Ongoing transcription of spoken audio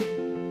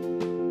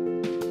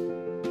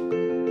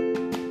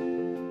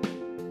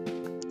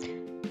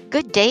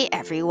Good day,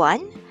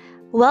 everyone.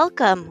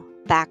 Welcome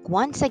back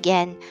once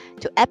again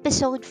to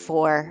episode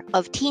 4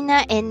 of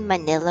Tina in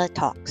Manila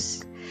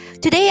Talks.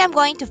 Today, I'm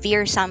going to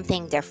veer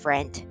something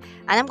different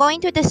and I'm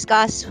going to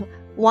discuss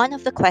one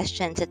of the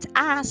questions that's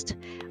asked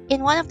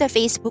in one of the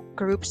Facebook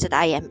groups that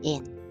I am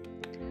in.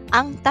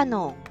 Ang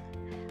tanong,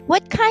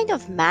 what kind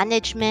of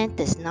management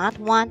does not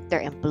want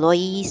their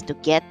employees to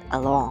get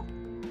along?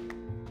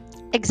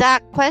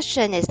 Exact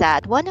question is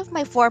that one of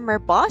my former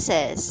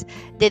bosses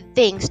did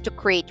things to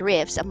create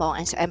rifts among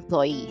his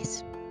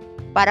employees.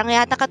 Parang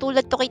yata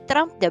katulad to kay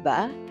Trump, 'di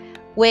ba?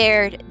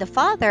 Where the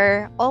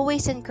father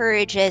always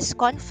encourages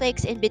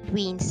conflicts in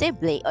between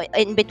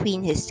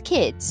his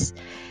kids.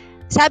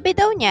 Sabi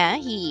daw niya,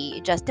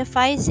 he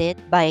justifies it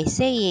by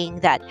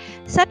saying that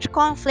such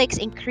conflicts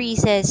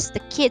increases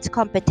the kids'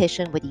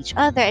 competition with each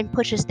other and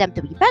pushes them to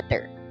be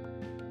better.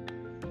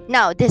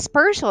 Now, this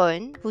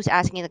person who's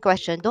asking the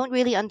question don't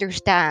really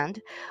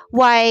understand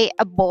why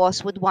a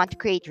boss would want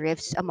to create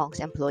rifts amongst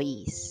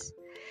employees.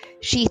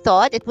 She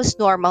thought it was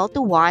normal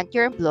to want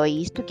your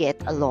employees to get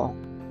along.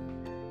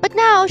 But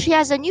now she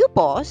has a new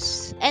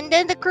boss, and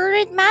then the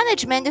current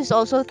management is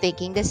also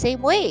thinking the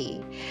same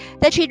way,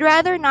 that she'd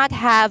rather not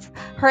have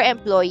her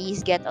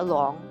employees get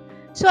along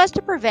so as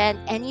to prevent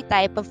any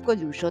type of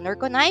collusion or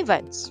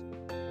connivance.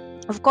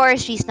 Of course,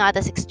 she's not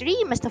as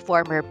extreme as the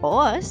former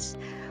boss,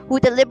 who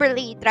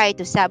deliberately tried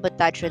to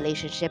sabotage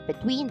relationship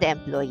between the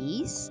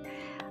employees,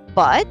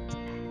 but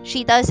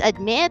she does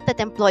admit that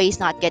employees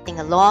not getting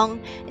along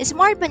is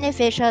more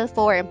beneficial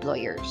for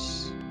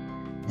employers.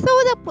 So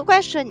the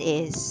question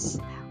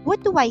is,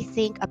 what do I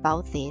think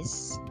about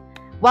this?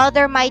 While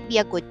there might be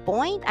a good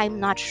point, I'm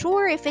not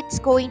sure if it's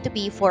going to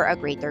be for a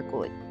greater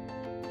good.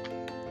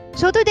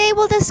 So today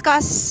we'll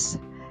discuss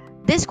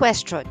this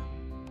question.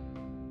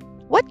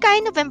 What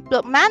kind of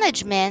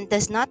management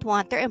does not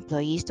want their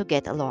employees to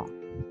get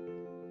along?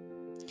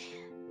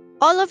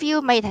 All of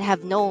you might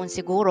have known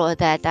siguro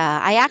that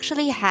I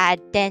actually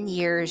had 10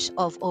 years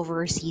of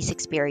overseas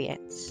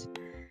experience.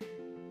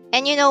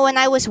 And when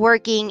I was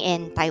working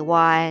in in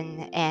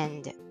Taiwan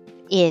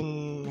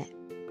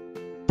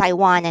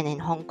and in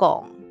Hong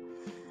Kong,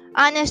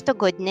 honest to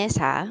goodness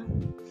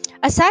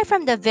aside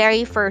from the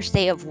very first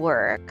day of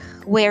work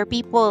where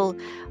people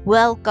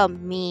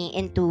welcomed me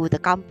into the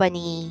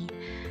company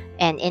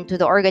and into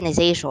the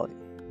organization,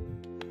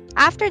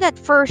 after that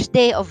first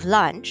day of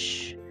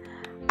lunch,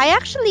 I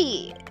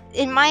actually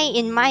in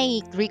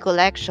my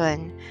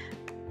recollection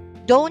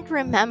don't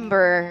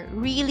remember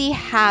really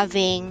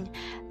having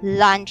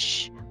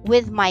lunch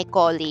with my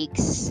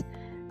colleagues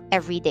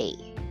every day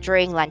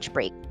during lunch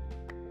break.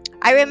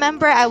 I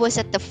remember I was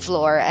at the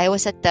floor. I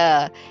was at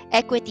the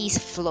equities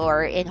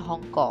floor in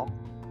Hong Kong.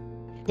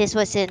 This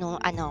was in 2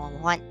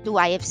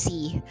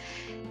 IFC.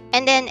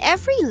 And then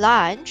every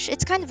lunch,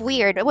 it's kind of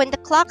weird. When the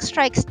clock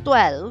strikes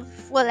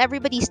 12, well,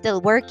 everybody's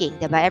still working,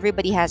 diba?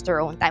 Everybody has their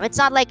own time. It's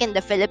not like in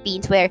the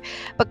Philippines where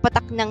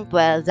pagpatak ng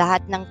 12,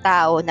 lahat ng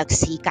tao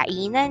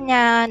nagsikainan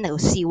na,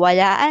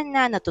 nagsiwalaan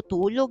na,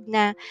 natutulog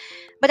na.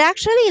 But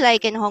actually,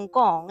 like in Hong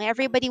Kong,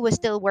 everybody was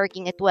still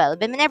working at 12.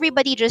 I mean,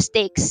 everybody just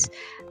takes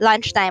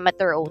lunchtime at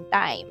their own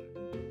time.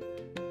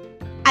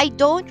 I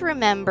don't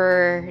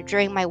remember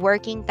during my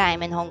working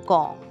time in Hong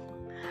Kong.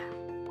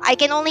 I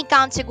can only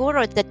count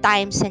siguro the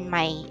times in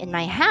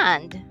my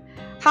hand.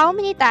 How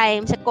many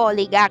times a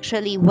colleague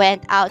actually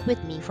went out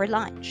with me for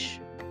lunch?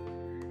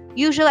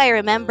 Usually I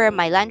remember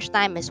my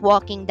lunchtime is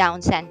walking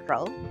down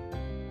Central,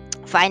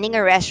 finding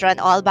a restaurant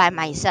all by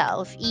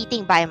myself,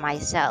 eating by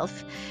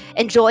myself,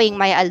 enjoying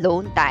my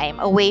alone time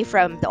away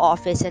from the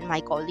office and my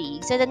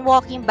colleagues, and then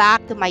walking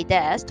back to my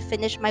desk to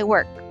finish my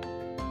work.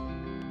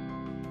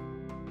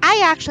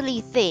 I actually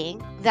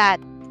think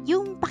that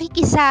yung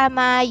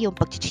pakikisama, yung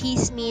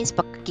pagchichismis,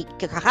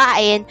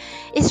 pagkakain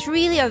is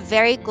really a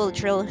very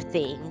cultural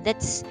thing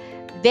that's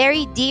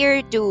very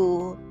dear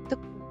to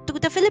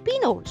the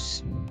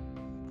Filipinos.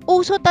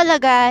 Uso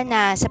talaga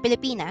na sa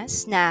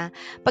Pilipinas na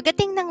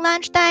pagdating ng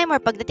lunchtime or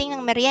pagdating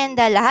ng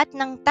merienda, lahat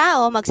ng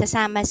tao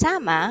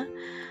magsasama-sama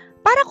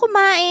para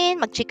kumain,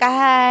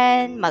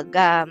 magchikahan,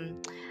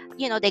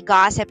 they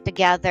gossip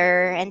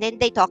together, and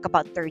then they talk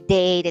about their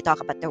day, they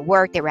talk about their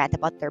work, they rant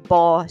about their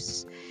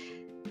boss.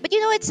 But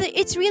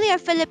it's really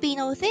a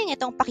Filipino thing,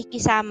 itong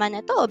pakikisama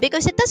na to,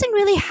 because it doesn't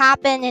really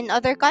happen in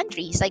other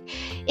countries. Like,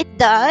 it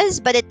does,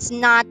 but it's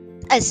not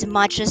as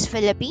much as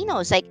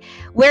Filipinos. Like,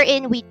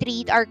 wherein we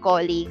treat our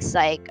colleagues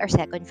like our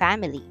second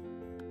family.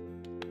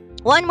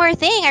 One more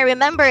thing, I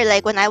remember,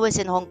 like, when I was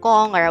in Hong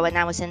Kong or when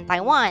I was in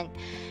Taiwan,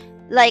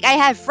 like, I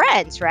have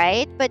friends,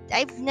 right? But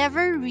I've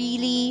never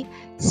really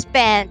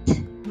spent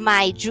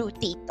my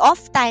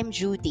off-time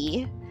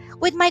duty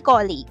with my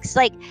colleagues.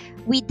 Like,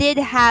 we did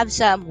have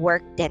some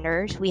work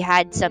dinners. We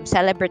had some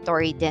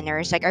celebratory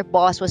dinners. Like, our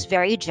boss was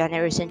very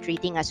generous in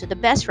treating us to the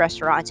best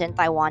restaurants in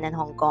Taiwan and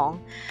Hong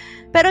Kong.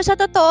 Pero sa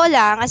totoo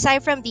lang,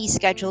 aside from these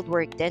scheduled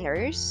work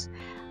dinners,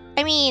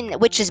 I mean,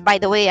 which is, by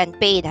the way,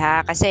 unpaid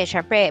kasi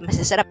syempre,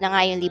 masasarap na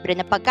nga yung libre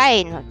na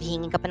pagkain,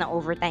 hihingin ka pa ng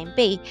overtime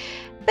pay.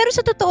 Pero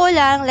sa totoo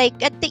lang, like,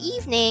 at the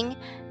evening,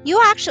 You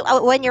actually,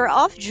 when you're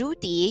off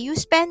duty, you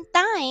spend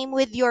time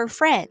with your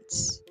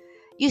friends.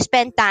 You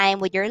spend time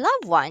with your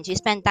loved ones. You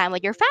spend time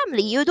with your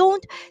family. You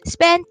don't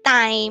spend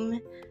time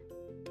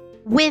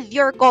with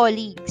your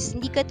colleagues.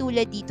 Hindi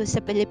katulad dito sa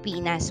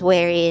Pilipinas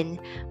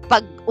wherein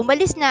pag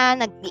umalis na,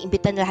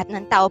 nag-iimbita na lahat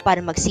ng tao para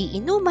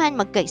magsiinuman,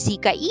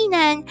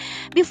 magsikainan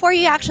before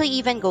you actually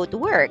even go to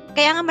work.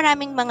 Kaya nga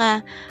maraming mga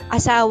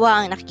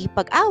asawa ang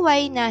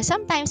nakikipag-away na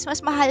sometimes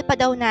mas mahal pa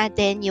daw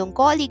natin yung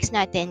colleagues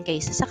natin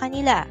kaysa sa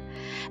kanila.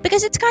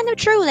 Because it's kind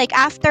of true, like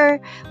after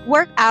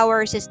work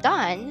hours is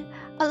done,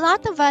 a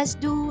lot of us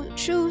do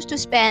choose to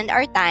spend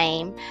our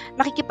time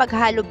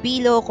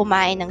makikipaghalo-bilo,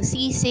 kumain ng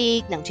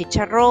sisig, ng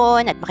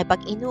chicharon, at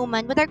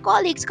makipag-inuman with our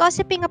colleagues,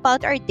 gossiping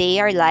about our day,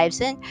 our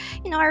lives, and,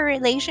 our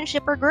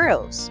relationship or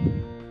girls.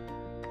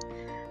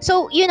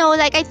 So,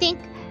 like I think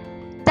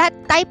that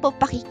type of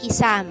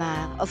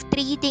pakikisama, of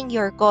treating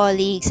your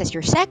colleagues as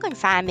your second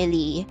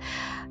family,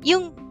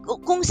 yung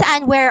kung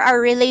saan where our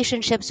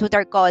relationships with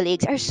our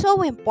colleagues are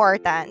so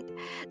important.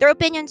 Their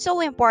opinion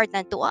so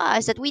important to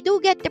us that we do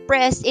get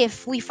depressed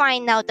if we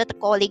find out that the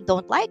colleague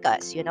don't like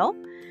us,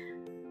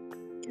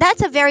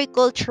 That's a very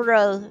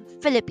cultural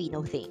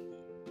Filipino thing.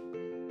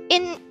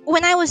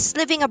 When I was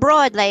living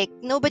abroad, like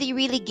nobody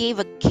really gave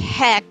a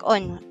heck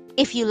on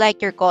if you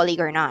like your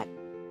colleague or not.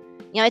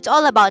 It's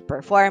all about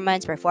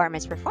performance.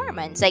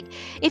 Like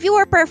if you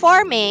were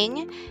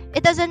performing,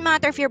 it doesn't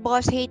matter if your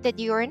boss hated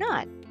you or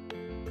not.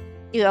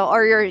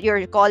 Or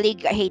your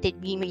colleague hated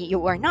you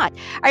or not.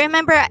 I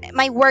remember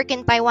my work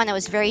in Taiwan, I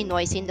was very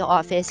noisy in the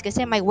office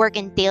because my work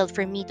entailed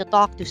for me to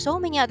talk to so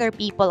many other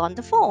people on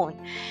the phone.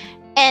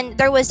 And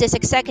there was this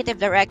executive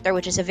director,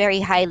 which is a very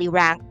highly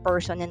ranked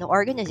person in the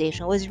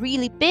organization, was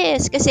really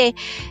pissed because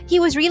he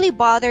was really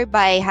bothered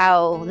by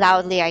how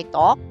loudly I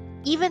talk,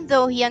 even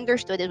though he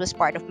understood it was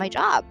part of my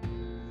job.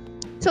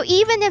 So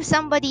even if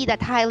somebody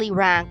that highly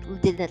ranked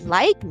didn't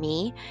like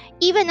me,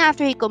 even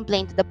after he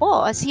complained to the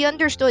boss, he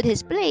understood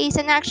his place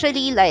and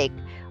actually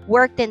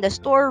worked in the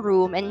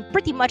storeroom and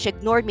pretty much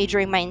ignored me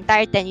during my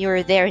entire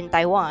tenure there in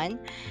Taiwan,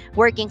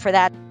 working for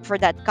that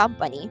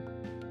company.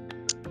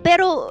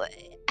 Pero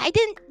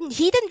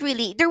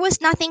there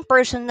was nothing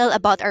personal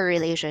about our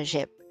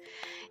relationship.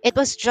 It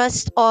was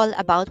just all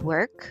about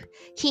work.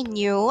 He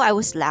knew I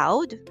was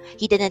loud.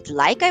 He didn't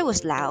like I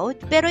was loud,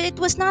 pero it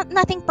was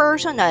nothing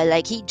personal.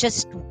 Like he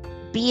just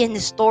be in the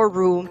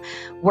storeroom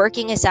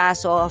working his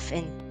ass off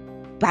and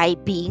by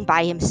being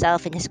by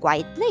himself in his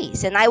quiet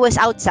place. And I was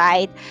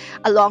outside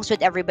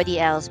alongside everybody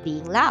else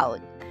being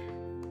loud.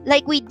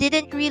 Like we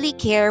didn't really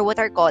care what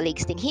our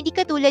colleagues think. Hindi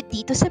katulad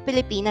dito sa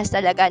Pilipinas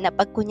talaga na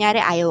pag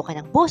kunyari ayaw ka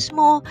ng boss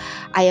mo,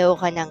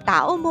 ayaw ka ng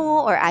tao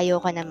mo, or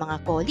ayaw ka ng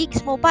mga colleagues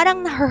mo,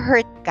 parang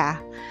na-hurt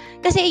ka.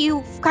 Kasi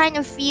you kind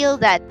of feel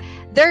that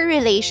their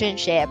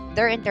relationship,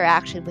 their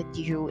interaction with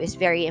you is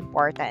very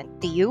important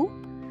to you.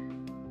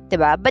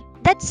 Diba? But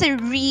that's a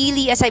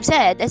really, as I've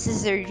said, this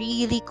is a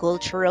really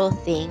cultural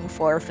thing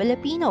for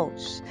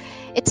Filipinos.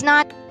 It's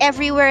not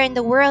everywhere in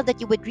the world that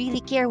you would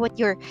really care what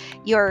your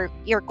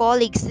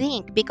colleagues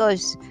think,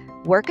 because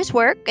work is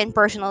work and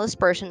personal is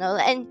personal.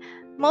 And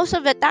most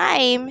of the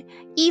time,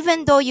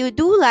 even though you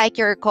do like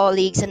your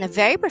colleagues on a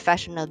very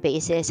professional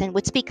basis and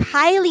would speak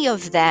highly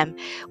of them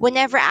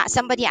whenever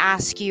somebody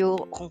asks you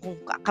kung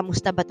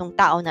kamusta ba tong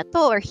tao na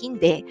to or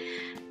hindi,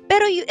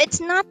 pero it's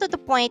not to the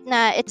point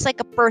na it's like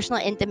a personal,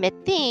 intimate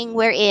thing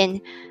wherein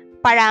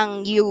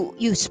parang you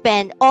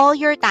spend all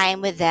your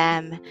time with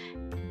them,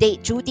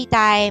 duty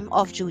time,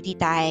 off duty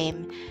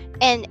time,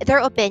 and their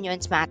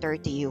opinions matter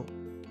to you.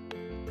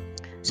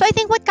 So I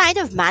think, what kind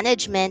of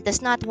management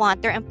does not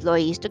want their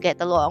employees to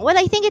get along? Well,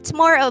 I think it's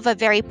more of a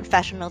very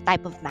professional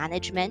type of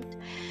management.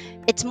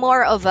 It's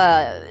more of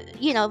a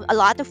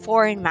lot of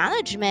foreign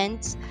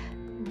managements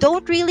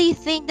don't really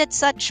think that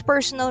such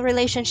personal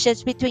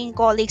relationships between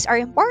colleagues are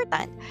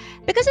important,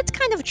 because it's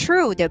kind of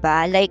true,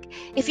 diba? Like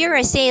if you're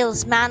a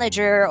sales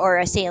manager or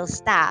a sales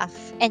staff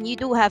and you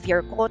do have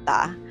your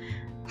quota,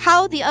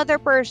 how the other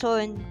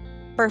person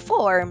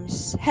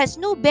performs has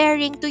no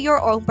bearing to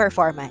your own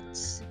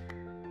performance.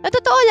 Na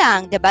totoo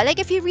lang, diba? Like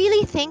if you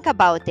really think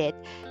about it,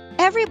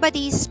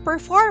 everybody's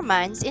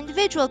performance,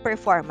 individual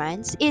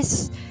performance,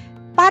 is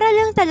para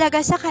lang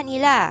talaga sa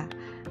kanila.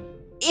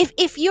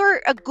 If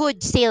you're a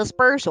good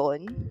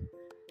salesperson,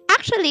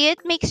 actually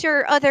it makes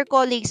your other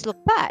colleagues look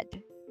bad,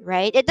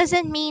 right? It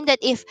doesn't mean that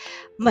if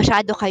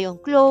masyado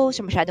kayong close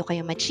or masyado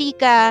kayong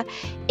machika,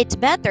 it's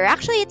better.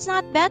 Actually, it's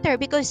not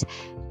better, because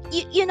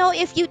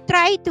if you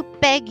try to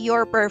peg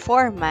your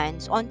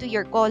performance onto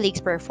your colleagues'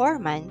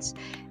 performance,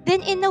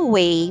 then in a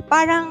way,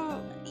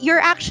 parang you're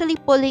actually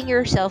pulling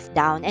yourself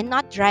down and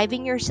not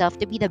driving yourself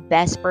to be the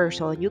best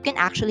person you can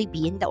actually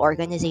be in the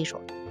organization.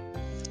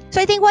 So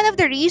I think one of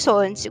the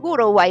reasons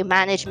siguro why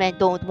management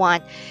don't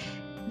want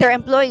their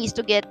employees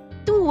to get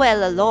too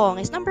well along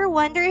is, number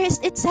one,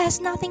 it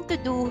has nothing to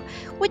do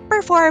with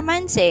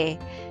performance eh.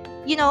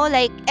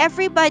 Like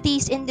everybody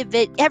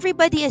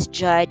is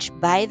judged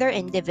by their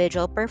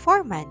individual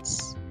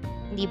performance.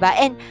 Diba?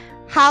 And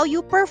how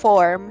you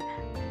perform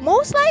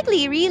most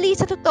likely, really,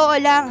 sa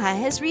totoo lang ha,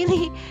 has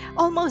really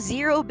almost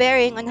zero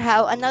bearing on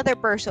how another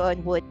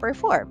person would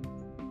perform.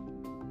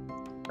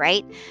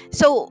 Right?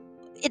 So,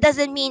 it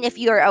doesn't mean if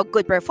you're a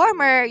good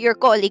performer, your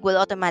colleague will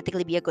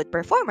automatically be a good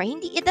performer.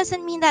 Hindi, it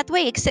doesn't mean that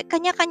way.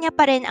 Kanya-kanya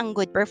pa rin ang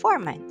good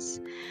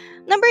performance.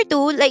 Number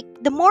two, like,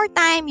 the more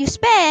time you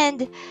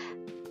spend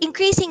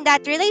increasing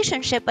that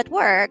relationship at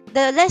work,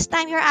 the less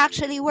time you're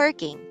actually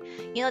working.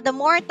 You know, the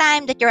more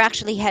time that you're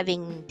actually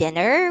having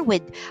dinner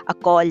with a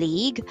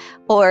colleague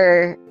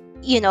or,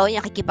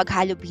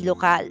 nakikipaghalubilo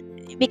ka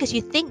because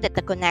you think that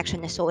the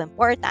connection is so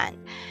important,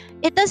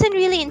 it doesn't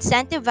really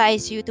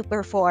incentivize you to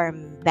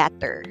perform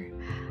better.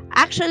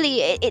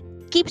 Actually, it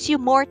keeps you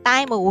more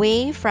time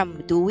away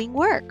from doing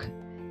work.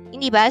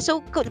 Hindi ba?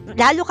 So,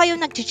 lalo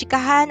kayong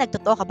nagchichikahan,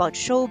 nagto-talk about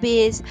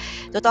showbiz,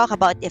 to talk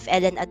about if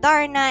Ellen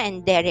Adarna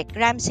and Derek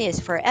Ramsey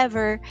is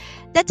forever.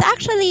 That's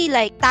actually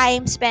like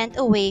time spent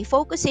away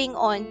focusing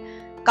on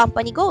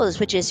company goals,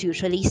 which is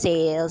usually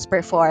sales,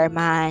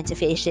 performance,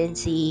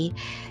 efficiency.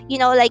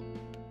 Like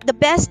the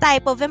best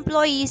type of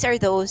employees are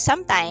those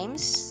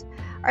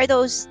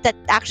that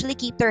actually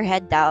keep their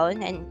head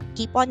down and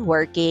keep on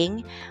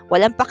working,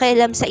 walang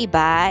pakialam sa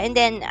iba, and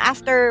then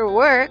after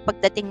work,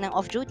 pagdating ng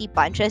off-duty,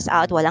 punches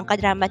out, walang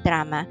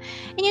kadrama-drama.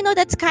 And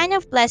that's kind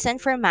of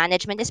pleasant for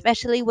management,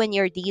 especially when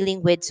you're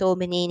dealing with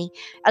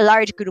a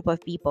large group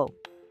of people.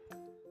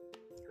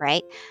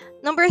 Right?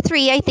 Number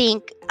 3, I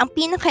think, ang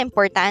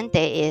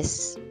pinaka-importante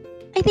is,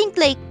 I think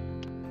like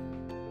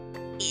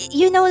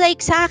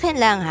sa akin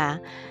lang ha,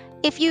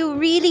 if you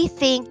really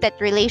think that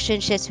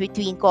relationships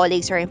between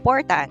colleagues are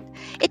important,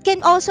 it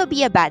can also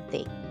be a bad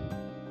thing.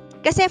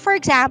 Kasi for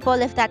example,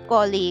 if that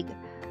colleague,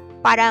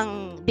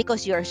 parang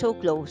because you're so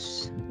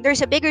close,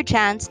 there's a bigger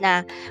chance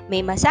na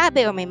may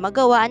masabi or may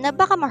magawa na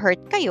baka ma-hurt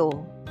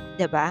kayo.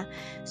 Diba?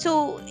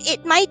 So,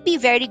 it might be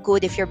very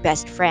good if you're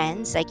best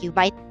friends. Like, you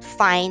might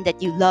find that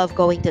you love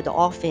going to the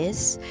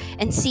office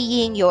and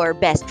seeing your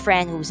best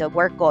friend who's a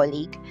work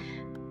colleague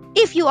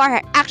if you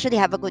actually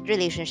have a good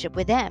relationship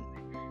with them.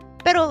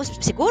 Pero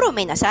siguro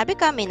may nasabi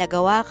ka, may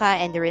nagawa ka,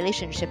 and the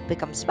relationship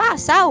becomes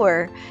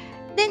sour,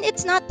 then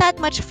it's not that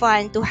much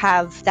fun to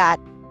have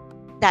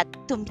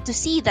to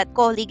see that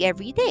colleague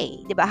every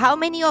day. Diba? How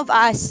many of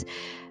us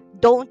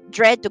don't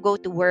dread to go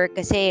to work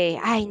kasi,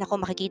 ay, nako,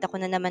 makikita ko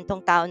na naman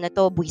tong tao na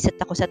to, buwisit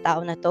ako sa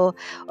tao na to,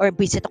 or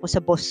buwisit ako sa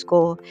boss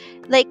ko.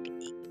 Like,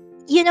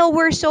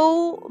 we're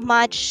so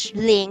much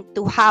linked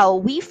to how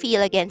we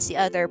feel against the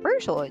other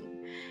person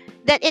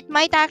that it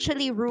might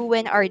actually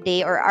ruin our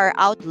day or our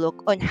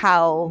outlook on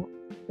how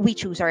we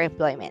choose our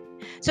employment.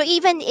 So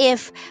even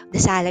if the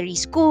salary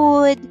is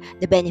good,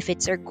 the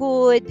benefits are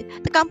good,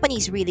 the company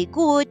is really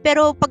good,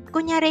 pero pag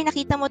kunyari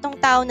nakita mo tong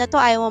tao na to,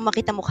 ayaw mo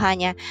makita mukha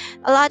niya,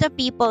 a lot of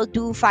people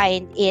do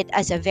find it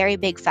as a very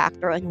big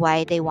factor on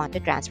why they want to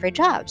transfer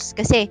jobs.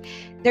 Kasi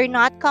they're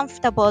not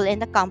comfortable in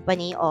the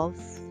company of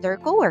their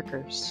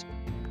coworkers.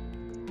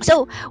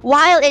 So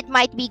while it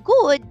might be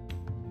good,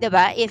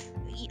 diba, if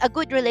a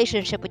good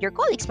relationship with your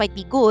colleagues might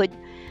be good,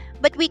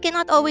 but we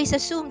cannot always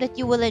assume that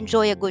you will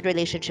enjoy a good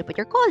relationship with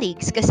your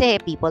colleagues kasi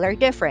people are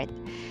different.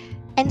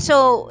 And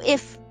so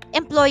if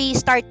employees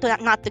start to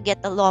not to get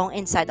along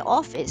inside the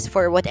office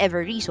for whatever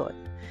reason,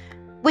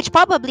 which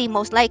probably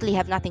most likely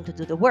have nothing to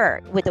do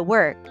with the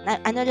work,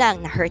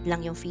 na-hurt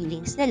lang yung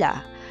feelings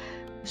nila.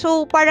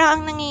 So parang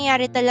ang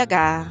nangyayari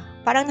talaga,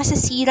 parang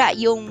nasisira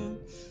yung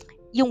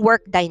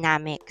work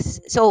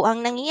dynamics. So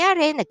ang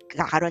nangyayari,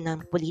 nagkakaroon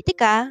ng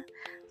politika,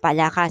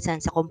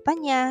 palakasan sa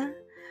kumpanya,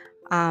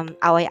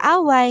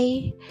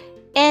 away-away,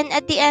 and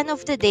at the end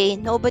of the day,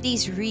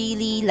 nobody's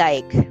really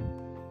like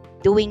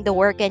doing the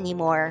work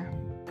anymore.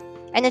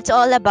 And it's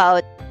all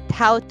about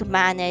how to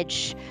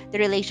manage the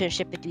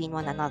relationship between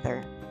one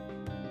another.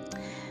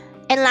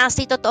 And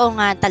lastly,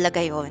 totoo nga talaga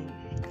yun.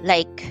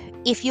 Like,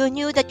 if you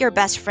knew that your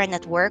best friend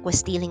at work was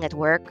stealing at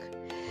work,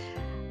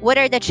 what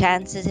are the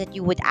chances that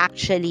you would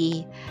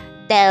actually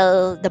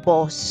tell the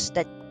boss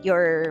that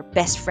your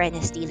best friend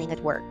is stealing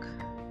at work?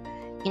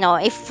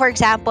 If for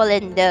example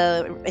in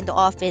the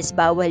office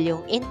bawal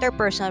yung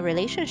interpersonal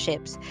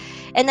relationships,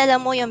 and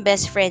alam mo yung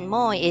best friend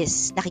mo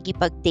is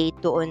nakikipag-date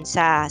doon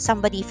sa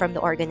somebody from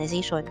the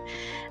organization,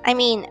 I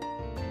mean,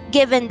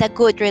 given the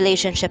good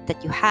relationship that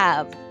you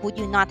have, would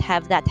you not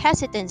have that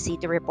hesitancy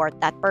to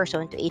report that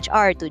person to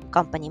HR, to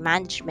company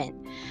management?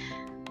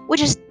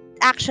 Which is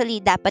actually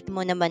dapat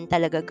mo naman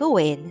talaga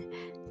gawin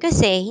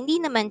kasi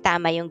hindi naman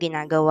tama yung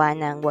ginagawa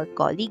ng work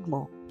colleague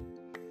mo.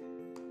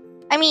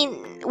 I mean,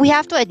 we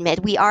have to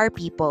admit, we are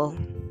people.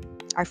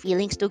 Our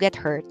feelings do get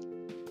hurt.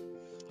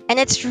 And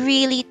it's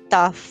really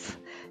tough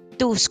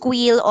to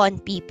squeal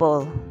on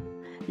people,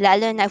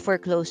 lalo na if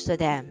we're close to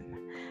them.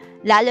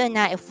 Lalo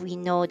na if we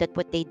know that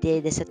what they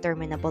did is a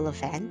terminable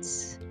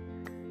offense.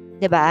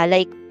 Diba?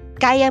 Like,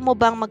 kaya mo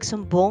bang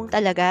magsumbong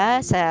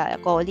talaga sa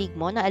colleague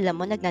mo na alam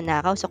mo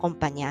nagnanakaw sa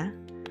kumpanya?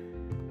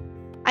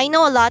 I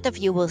know a lot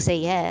of you will say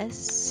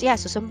yes. Yeah,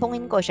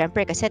 susumbungin ko.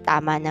 Syempre, kasi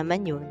tama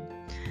naman yun.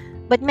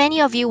 But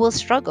many of you will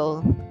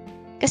struggle.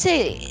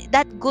 Kasi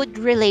that good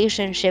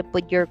relationship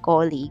with your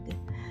colleague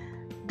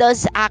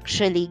does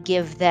actually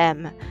give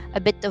them a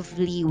bit of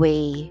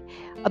leeway,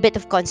 a bit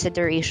of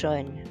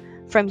consideration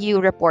from you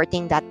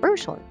reporting that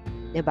person,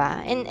 'di ba?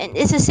 And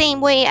it's the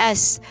same way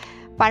as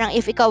parang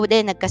if ikaw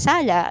din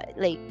nagkasala,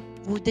 like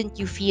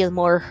wouldn't you feel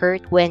more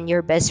hurt when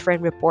your best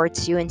friend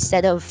reports you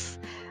instead of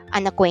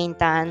an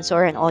acquaintance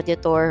or an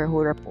auditor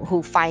who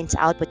finds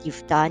out what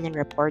you've done and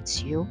reports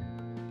you?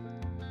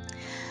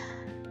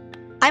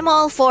 I'm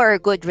all for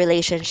good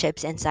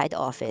relationships inside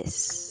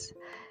office.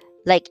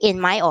 Like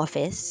in my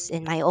office,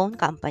 in my own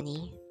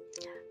company,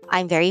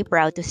 I'm very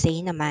proud to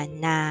say naman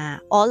na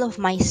all of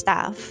my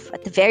staff,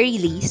 at the very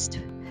least,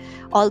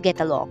 all get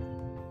along.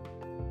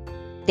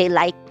 They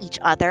like each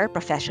other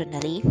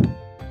professionally.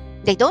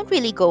 They don't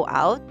really go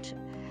out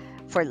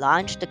for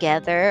lunch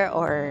together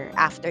or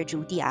after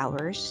duty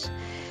hours.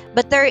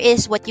 But there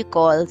is what you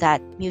call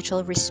that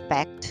mutual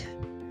respect,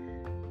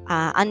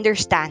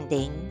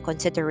 understanding,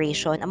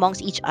 consideration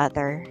amongst each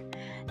other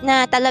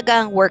na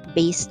talagang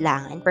work-based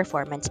lang and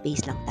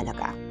performance-based lang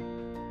talaga.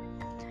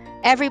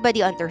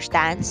 Everybody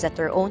understands that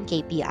their own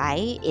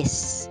KPI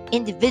is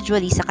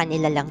individually sa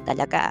kanila lang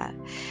talaga.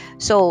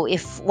 So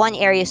if one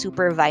area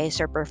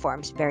supervisor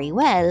performs very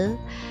well,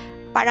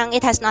 parang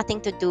it has nothing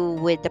to do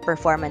with the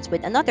performance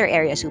with another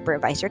area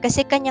supervisor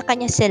kasi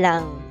kanya-kanya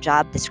silang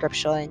job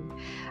description.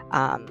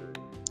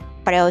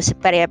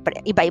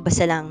 Iba-iba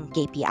silang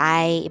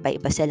KPI,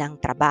 iba-iba silang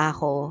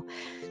trabaho.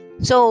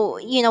 So,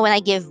 when I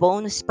give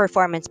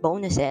performance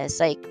bonuses,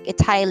 like,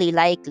 it's highly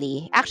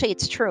likely, actually,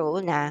 it's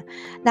true na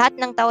lahat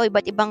ng tao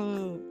iba't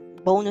ibang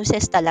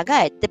bonuses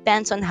talaga. It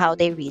depends on how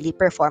they really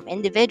perform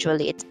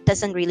individually. It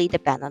doesn't really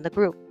depend on the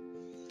group.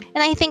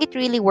 And I think it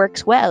really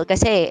works well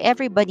kasi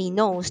everybody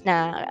knows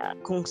na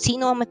kung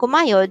sino ang may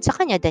kumayod, sa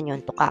kanya din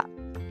yung tuka.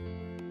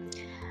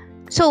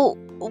 So,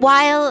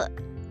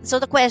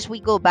 we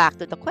go back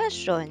to the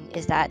question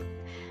is that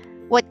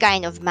what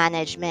kind of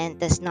management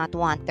does not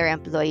want their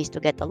employees to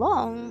get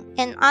along?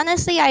 And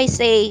honestly, I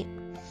say,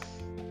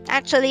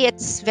 actually,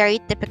 it's very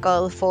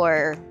typical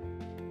for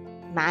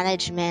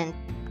management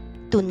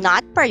to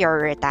not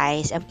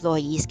prioritize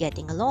employees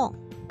getting along.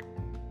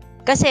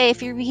 Kasi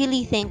if you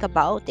really think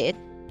about it,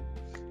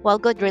 while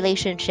good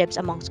relationships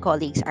amongst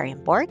colleagues are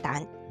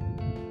important,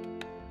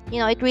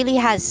 it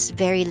really has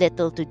very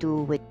little to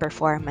do with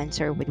performance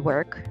or with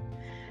work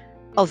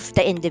of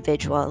the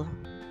individual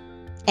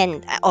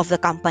and of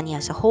the company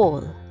as a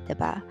whole, 'di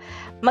ba?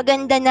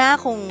 Maganda na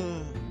kung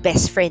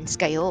best friends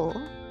kayo,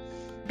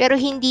 pero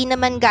hindi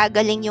naman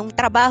gagaling yung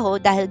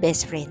trabaho dahil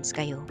best friends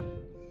kayo.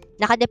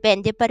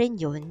 Nakadepende pa rin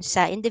yun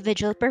sa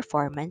individual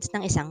performance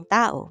ng isang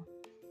tao.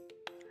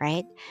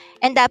 Right?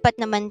 And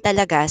dapat naman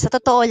talaga, sa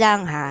totoo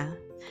lang ha,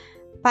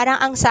 parang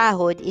ang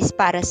sahod is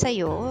para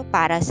sa'yo,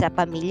 para sa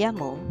pamilya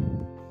mo.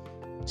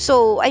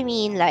 So, I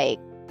mean, like,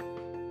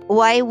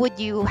 why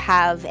would you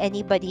have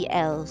anybody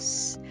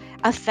else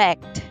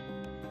affect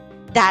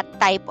that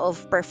type of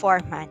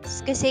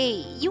performance?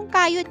 Kasi yung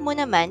kayod mo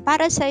naman,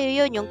 para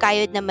sa'yo yun. Yung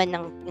kayod naman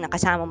ng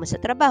nakasama mo sa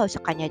trabaho, sa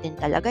kanya din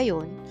talaga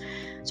yun.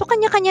 So,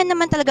 kanya-kanya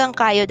naman talagang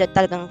kayod at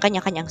talagang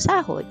kanya-kanyang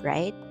sahod,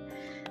 right?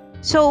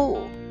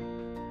 So,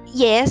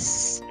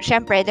 yes,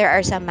 syempre, there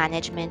are some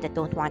management that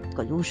don't want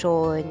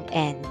collusion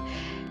and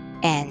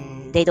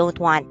they don't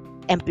want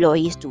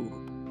employees to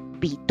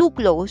be too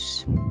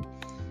close.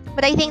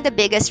 But I think the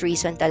biggest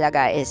reason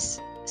talaga is,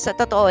 sa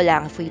totoo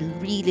lang, if we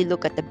really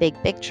look at the big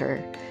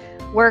picture,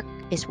 work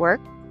is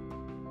work.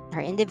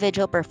 Our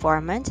individual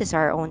performance is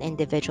our own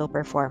individual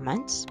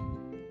performance.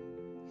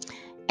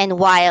 And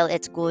while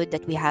it's good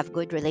that we have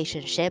good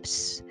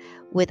relationships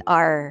with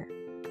our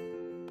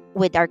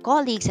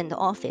colleagues in the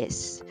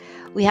office,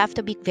 we have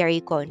to be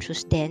very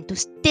conscious then to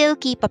still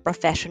keep a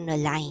professional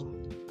line.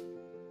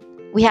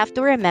 We have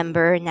to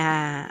remember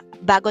na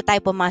bago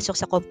tayo pumasok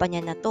sa kumpanya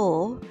na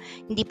to,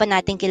 hindi pa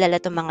natin kilala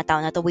itong mga tao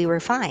na to, we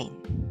were fine.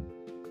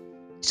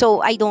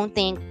 So I don't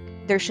think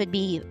there should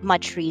be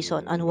much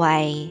reason on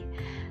why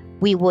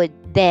we would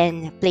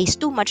then place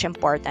too much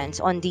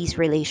importance on these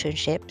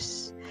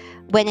relationships.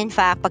 When in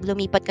fact, pag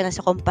lumipat ka na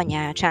sa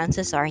kumpanya,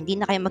 chances are, hindi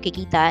na kayo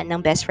makikita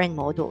ng best friend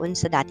mo doon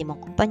sa dati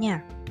mong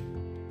kumpanya.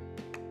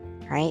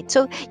 Right?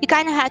 So, you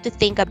kind of have to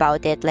think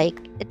about it. Like,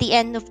 at the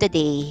end of the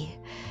day,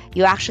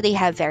 you actually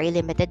have very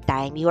limited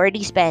time. You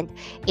already spent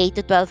 8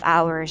 to 12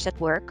 hours at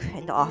work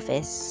in the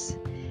office.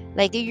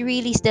 Like, do you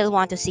really still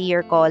want to see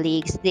your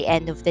colleagues at the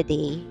end of the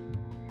day?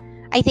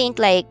 I think,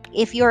 like,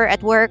 if you're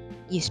at work,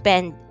 you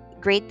spend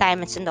great time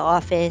in the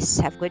office,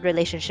 have good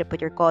relationship with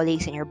your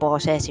colleagues and your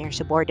bosses and your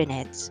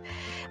subordinates.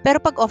 Pero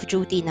pag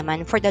off-duty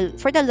naman, for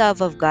the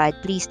love of God,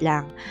 please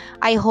lang,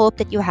 I hope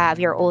that you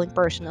have your own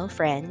personal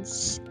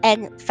friends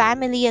and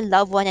family and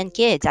loved one and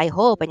kids, I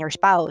hope, and your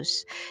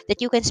spouse,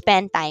 that you can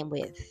spend time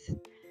with.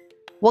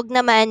 Wag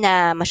naman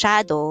na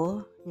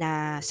masyado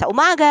na sa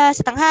umaga,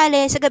 sa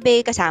tanghali, sa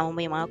gabi, kasama mo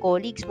yung mga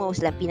colleagues mo,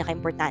 silang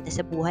pinaka-importante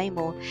sa buhay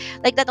mo.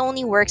 Like, that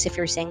only works if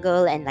you're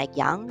single and like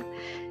young.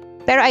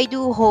 Pero I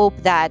do hope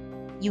that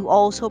you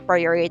also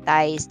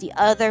prioritize the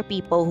other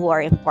people who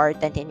are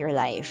important in your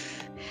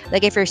life.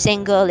 Like if you're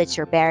single, it's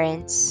your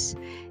parents.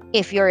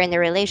 If you're in a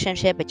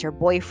relationship with your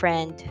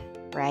boyfriend,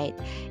 right?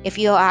 If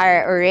you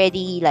are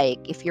already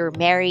like, if you're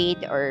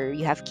married or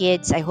you have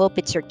kids, I hope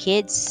it's your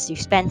kids. You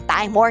spend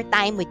more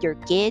time with your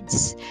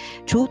kids,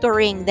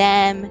 tutoring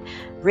them,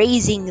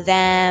 raising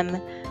them,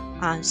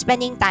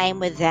 spending time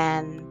with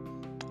them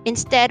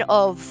instead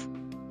of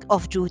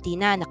off duty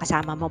na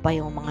nakasama mo pa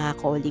yung mga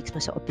colleagues mo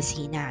sa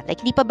opisina.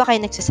 Like, di pa ba kayo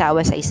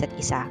nagsasawa sa isa't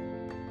isa?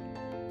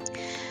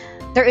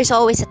 There is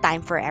always a time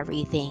for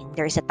everything.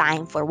 There is a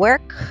time for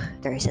work,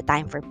 there is a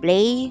time for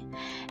play,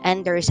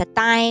 and there is a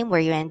time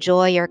where you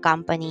enjoy your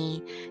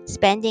company,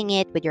 spending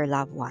it with your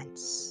loved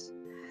ones.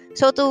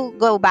 So, to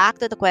go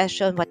back to the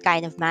question, what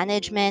kind of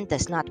management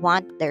does not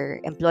want their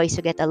employees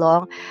to get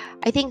along?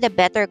 I think the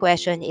better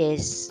question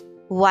is,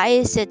 why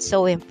is it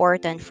so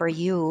important for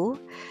you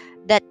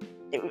that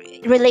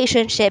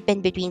relationship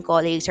in between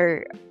colleagues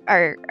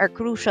are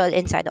crucial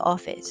inside the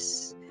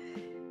office?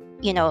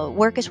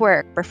 Work is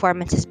work,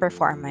 performance is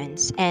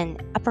performance,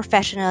 and a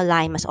professional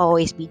line must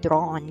always be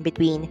drawn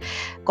between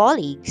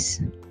colleagues,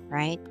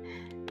 right?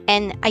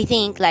 And I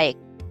think, like,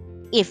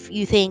 if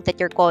you think that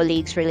your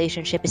colleagues'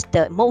 relationship is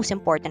the most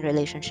important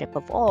relationship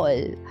of all,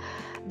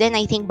 then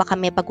I think baka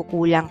may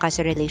pagkukulang ka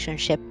sa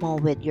relationship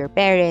mo with your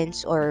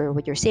parents or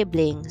with your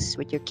siblings,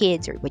 with your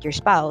kids or with your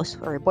spouse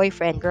or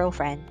boyfriend,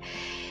 girlfriend.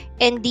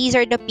 And these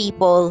are the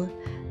people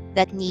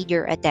that need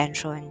your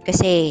attention.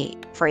 Kasi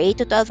for 8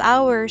 to 12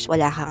 hours,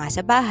 wala ka nga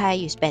sa bahay,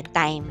 you spend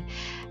time,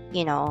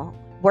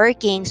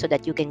 working so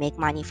that you can make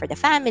money for the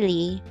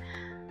family.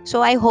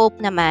 So I hope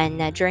naman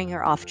na during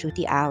your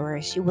off-duty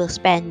hours, you will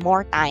spend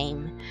more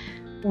time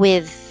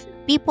with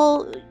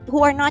people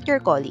who are not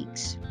your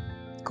colleagues.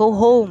 Go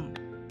home.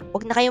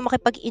 Huwag na kayong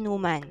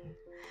makipag-inuman.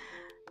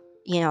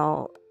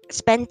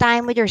 Spend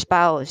time with your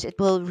spouse.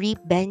 It will reap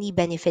many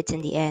benefits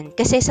in the end.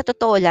 Kasi sa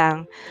totoo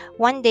lang,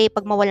 one day,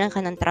 pag mawalan ka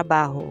ng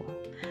trabaho,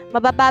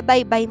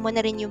 mabababay-bay mo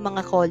na rin yung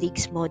mga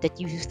colleagues mo that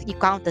you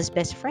count as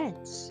best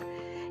friends.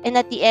 And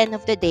at the end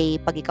of the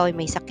day, pag ikaw ay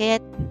may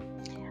sakit,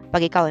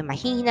 pag ikaw ay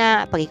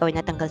mahina, pag ikaw ay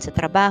natanggal sa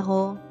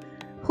trabaho,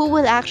 who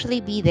will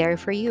actually be there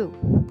for you?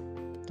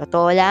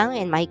 Totoo lang,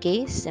 in my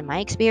case, in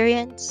my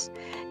experience,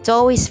 it's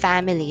always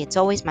family.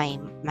 It's always my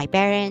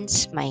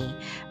parents, my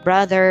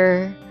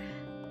brother,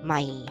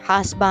 my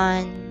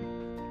husband,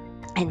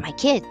 and my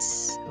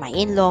kids, my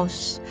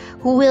in-laws,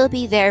 who will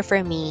be there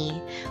for me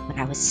when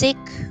I was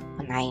sick,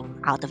 when I'm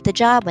out of the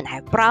job, when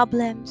I have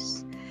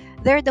problems.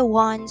 They're the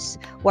ones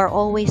who are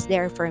always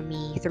there for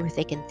me through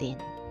thick and thin.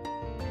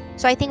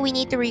 So I think we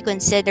need to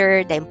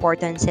reconsider the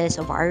importances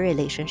of our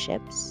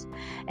relationships.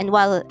 And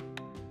while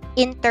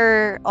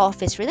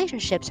inter-office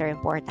relationships are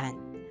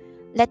important,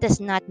 let us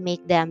not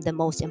make them the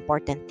most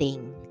important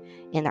thing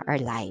in our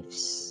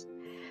lives.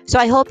 So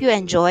I hope you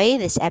enjoy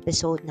this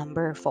episode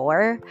number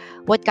 4.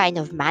 What kind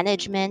of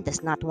management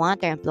does not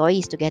want their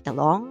employees to get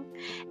along?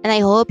 And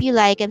I hope you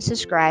like and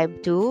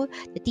subscribe to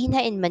the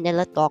Tina in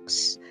Manila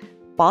Talks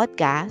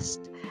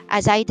podcast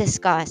as I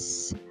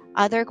discuss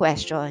other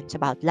questions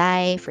about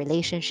life,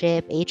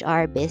 relationship,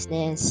 HR,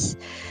 business,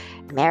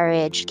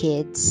 marriage,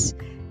 kids.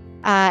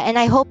 And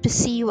I hope to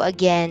see you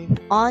again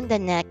on the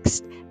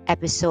next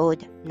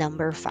episode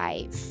number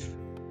 5.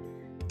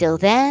 Till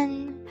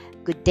then,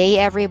 good day,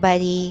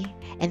 everybody.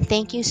 And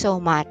thank you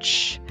so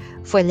much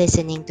for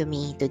listening to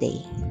me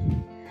today.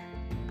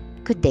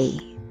 Good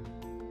day.